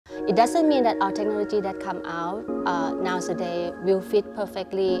It doesn't mean that our technology that come out nowadays will fit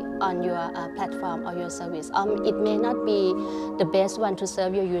perfectly on your platform or your service. It may not be the best one to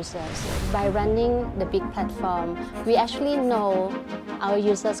serve your users. By running the big platform, we actually know our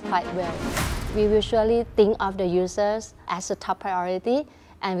users quite well. We usually think of the users as a top priority,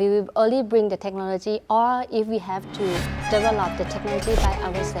 and we will only bring the technology, or if we have to develop the technology by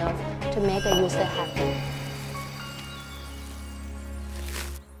ourselves to make the user happy.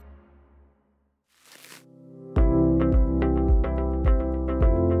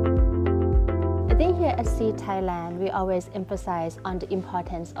 I think here at Seed Thailand, we always emphasize on the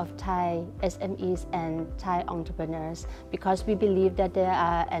importance of Thai SMEs and Thai entrepreneurs because we believe that they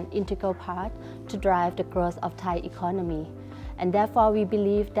are an integral part to drive the growth of Thai economy. And therefore, we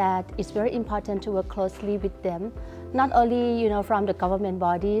believe that it's very important to work closely with them, not only from the government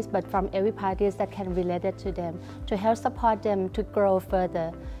bodies, but from every parties that can relate it to them, to help support them to grow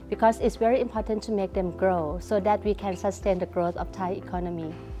further. Because it's very important to make them grow so that we can sustain the growth of Thai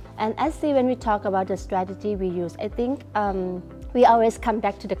economy. And when we talk about the strategy we use, I think we always come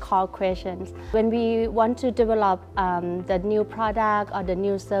back to the core questions. When we want to develop the new product or the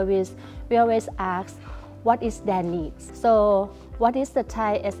new service, we always ask, what is their needs? So what is the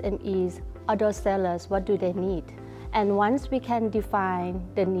Thai SMEs or those sellers, what do they need? And once we can define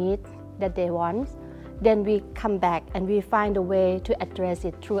the need that they want, then we come back and we find a way to address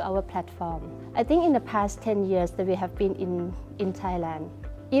it through our platform. I think in the past 10 years that we have been in Thailand,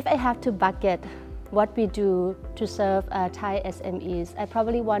 if I have to bucket what we do to serve Thai SMEs, I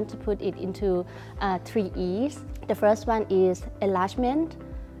probably want to put it into 3 E's. The first one is enlargement,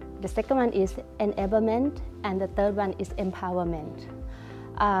 the second one is enablement, and the third one is empowerment.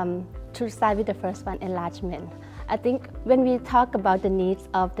 To start with the first one, enlargement. I think when we talk about the needs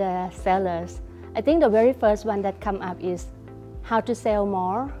of the sellers, I think the very first one that come up is how to sell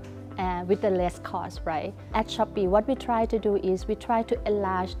more with the less cost, right? At Shopee, what we try to do is we try to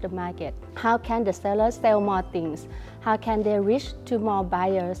enlarge the market. How can the sellers sell more things? How can they reach to more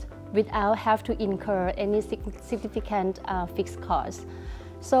buyers without have to incur any significant fixed costs?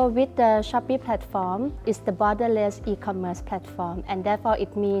 So with the Shopee platform, it's the borderless e-commerce platform, and therefore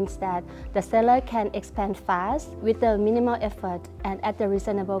it means that the seller can expand fast with the minimal effort and at the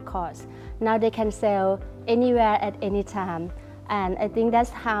reasonable cost. Now they can sell anywhere at any time. And I think that's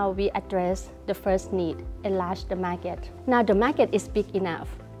how we address the first need, enlarge the market. Now the market is big enough,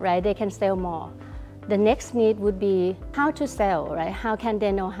 right? They can sell more. The next need would be how to sell, right? How can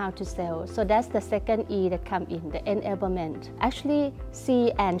they know how to sell? So that's the second E that comes in, the enablement. Actually,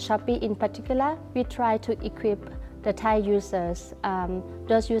 C and Shopee in particular, we try to equip the Thai users,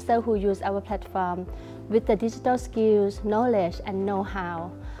 those users who use our platform, with the digital skills, knowledge, and know-how.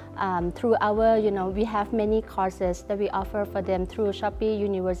 Through our, we have many courses that we offer for them through Shopee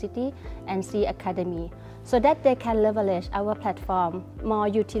University and C Academy, so that they can leverage our platform, more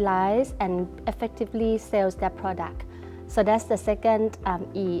utilize and effectively sell their product. So that's the second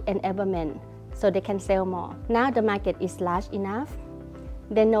E, enablement, so they can sell more. Now the market is large enough,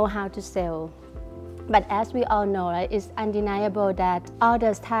 they know how to sell. But as we all know, right, it's undeniable that all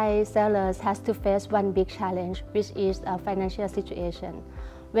the Thai sellers have to face one big challenge, which is a financial situation.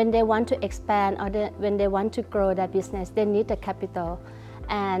 When they want to expand or when they want to grow their business, they need the capital.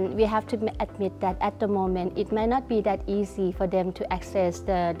 And we have to admit that at the moment, it might not be that easy for them to access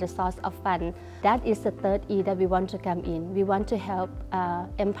the source of funds. That is the third E that we want to come in. We want to help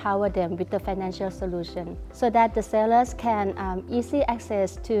empower them with the financial solution so that the sellers can easy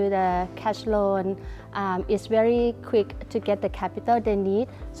access to the cash loan. It's very quick to get the capital they need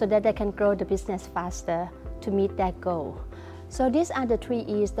so that they can grow the business faster to meet that goal. So these are the 3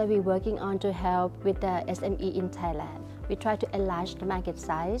 E's that we're working on to help with the SME in Thailand. We try to enlarge the market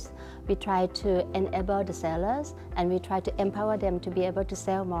size, we try to enable the sellers, and we try to empower them to be able to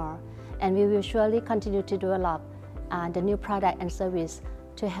sell more. And we will surely continue to develop the new product and service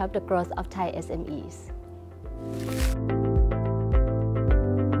to help the growth of Thai SMEs.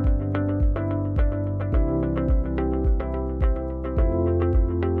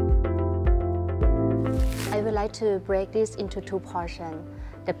 I would like to break this into 2 portions,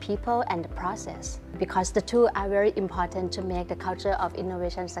 the people and the process, because the two are very important to make the culture of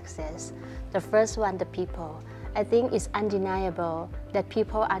innovation success. The first one, the people. I think it's undeniable that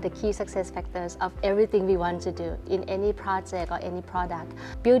people are the key success factors of everything we want to do in any project or any product.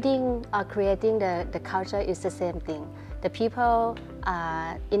 Building or creating the culture is the same thing. The people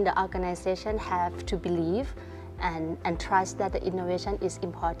in the organization have to believe and trust that the innovation is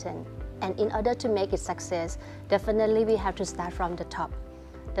important. And in order to make it success, definitely we have to start from the top.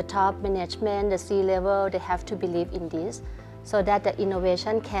 The top management, the C-level, they have to believe in this. so that the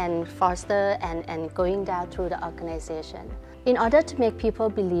innovation can foster and going down through the organization. In order to make people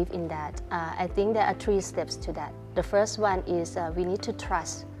believe in that, I think there are 3 steps to that. The first one is we need to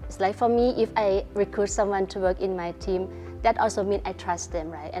trust. It's like for me, if I recruit someone to work in my team, that also means I trust them,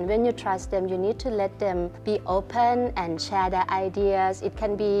 right? And when you trust them, you need to let them be open and share their ideas. It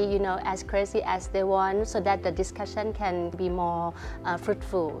can be, as crazy as they want, so that the discussion can be more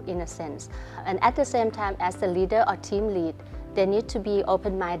fruitful in a sense. And at the same time, as the leader or team lead, they need to be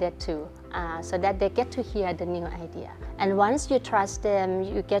open-minded too, so that they get to hear the new idea. And once you trust them,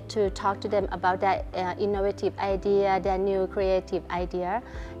 you get to talk to them about that innovative idea, their new creative idea,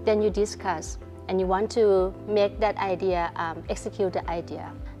 then you discuss. And you want to make that idea, execute the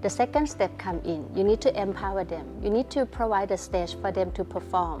idea. The second step comes in. You need to empower them. You need to provide a stage for them to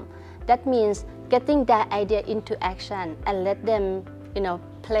perform. That means getting that idea into action and let them,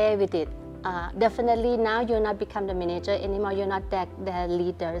 play with it. Definitely now you're not become the manager anymore. You're not their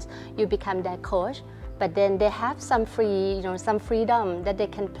leaders. You become their coach. But then they have some some freedom that they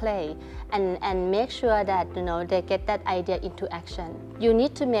can play and make sure that they get that idea into action. You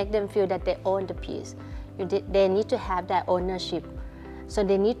need to make them feel that they own the piece. They need to have that ownership. So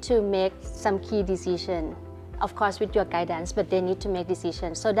they need to make some key decision, of course with your guidance, but they need to make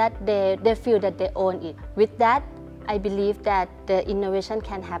decisions so that they feel that they own it. With that, I believe that the innovation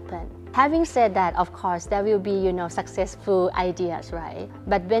can happen. Having said that, of course, there will be, successful ideas, right?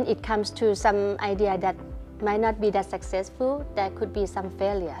 But when it comes to some idea that might not be that successful, there could be some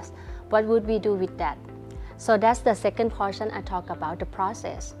failures. What would we do with that? So that's the second portion I talk about, the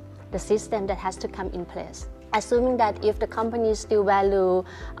process, the system that has to come in place. Assuming that if the company still value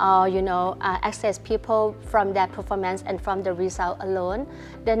or access people from their performance and from the result alone,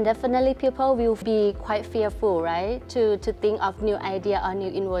 then definitely people will be quite fearful, right, to think of new idea or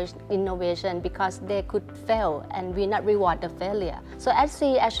new innovation, because they could fail and we not reward the failure. So at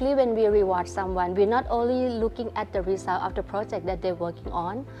C, actually when we reward someone, we're not only looking at the result of the project that they're working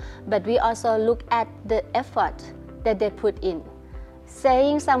on, but we also look at the effort that they put in.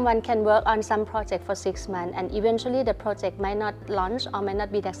 Saying someone can work on some project for 6 months and eventually the project might not launch or might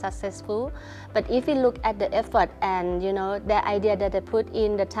not be that successful. But if we look at the effort and the idea that they put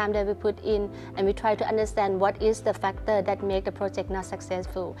in, the time that we put in, and we try to understand what is the factor that make the project not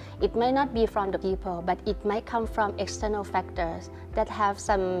successful, it might not be from the people, but it might come from external factors that have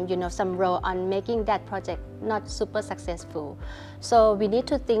some some role on making that project not super successful. So we need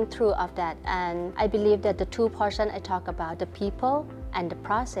to think through of that, and I believe that the 2 portions I talk about, the people and the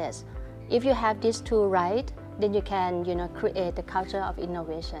process, if you have these 2 right, then you can create the culture of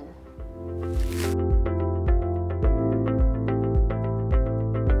innovation.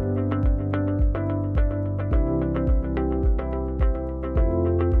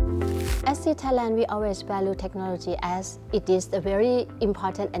 At C Thailand, we always value technology as it is a very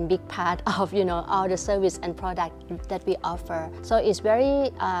important and big part of all the service and product that we offer. So it's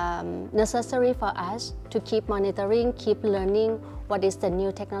very necessary for us to keep monitoring, keep learning what is the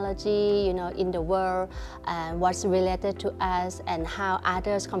new technology in the world, and what's related to us, and how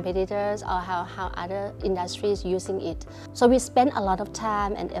others competitors or how other industries using it. So we spend a lot of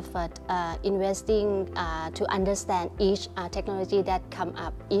time and effort investing to understand each technology that come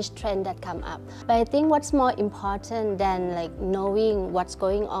up, each trend that come up. But I think what's more important than knowing what's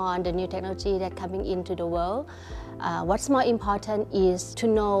going on, the new technology that coming into the world, what's more important is to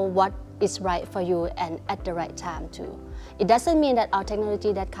know what is right for you and at the right time too. It doesn't mean that our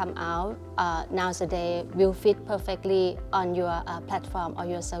technology that come out nowadays will fit perfectly on your platform or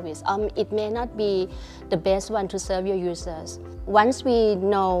your service. It may not be the best one to serve your users. Once we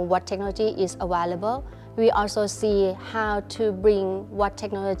know what technology is available, we also see how to bring what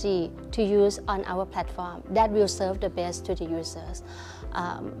technology to use on our platform that will serve the best to the users.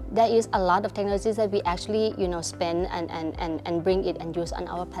 There is a lot of technologies that we actually spend and bring it and use on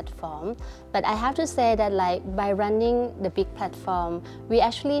our platform. But I have to say that by running the big platform, we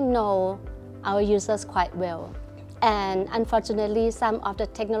actually know our users quite well. And unfortunately, some of the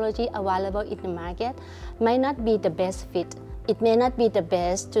technology available in the market might not be the best fit. It may not be the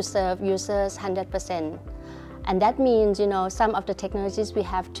best to serve users 100%. And that means, some of the technologies we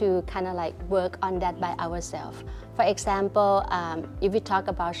have to work on that by ourselves. For example, if we talk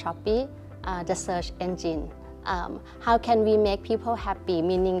about Shopee, the search engine, how can we make people happy?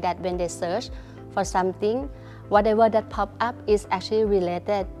 Meaning that when they search for something, whatever that pop up is actually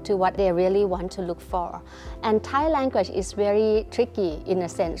related to what they really want to look for. And Thai language is very tricky in a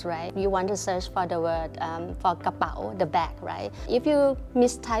sense, right? You want to search for the word for kapao, the bag, right? If you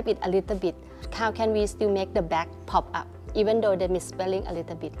mistype it a little bit, how can we still make the bag pop up, even though they misspelling a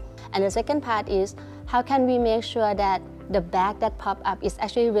little bit? And the second part is, how can we make sure that the bag that pop up is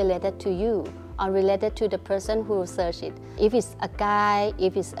actually related to you or related to the person who search it. If it's a guy,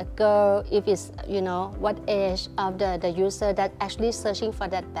 if it's a girl, if it's, what age of the user that actually searching for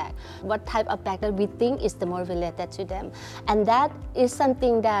that bag, what type of bag that we think is the more related to them. And that is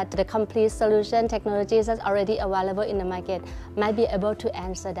something that the complete solution technologies that's already available in the market might be able to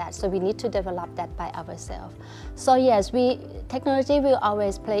answer that. So we need to develop that by ourselves. So yes, technology will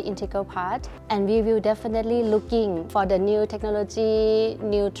always play integral part, and we will definitely looking for the new technology,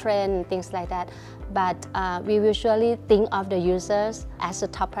 new trend, things like that. But we will surely think of the users as a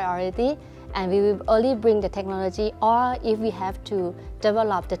top priority, and we will only bring the technology, or if we have to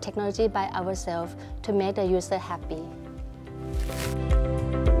develop the technology by ourselves to make the user happy.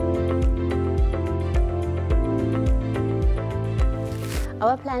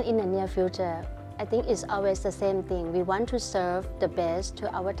 Our plan in the near future, I think it's always the same thing. We want to serve the best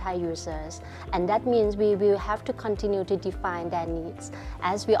to our Thai users, and that means we will have to continue to define their needs.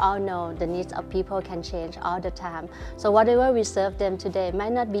 As we all know, the needs of people can change all the time. So whatever we serve them today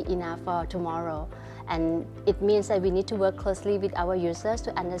might not be enough for tomorrow. And it means that we need to work closely with our users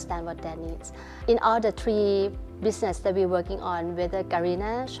to understand what their needs. In all the three businesses that we're working on, whether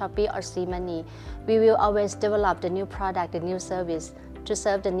Garena, Shopee, or SeaMoney, we will always develop the new product, the new service, to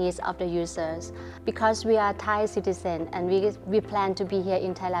serve the needs of the users. Because we are Thai citizens and we plan to be here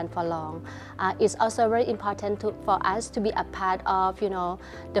in Thailand for long, it's also very important for us to be a part of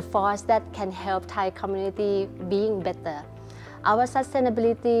the force that can help Thai community being better. Our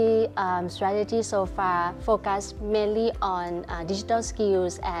sustainability strategy so far focus mainly on digital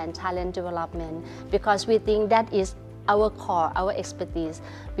skills and talent development, because we think that is our core, our expertise.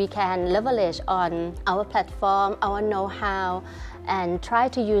 We can leverage on our platform, our know-how, and try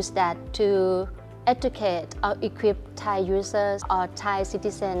to use that to educate or equip Thai users or Thai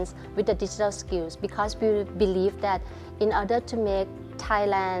citizens with the digital skills, because we believe that in order to make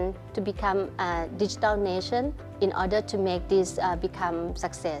Thailand to become a digital nation, in order to make this become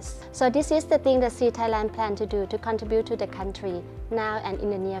success. So this is the thing that Thailand plan to do to contribute to the country now and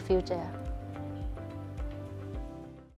in the near future.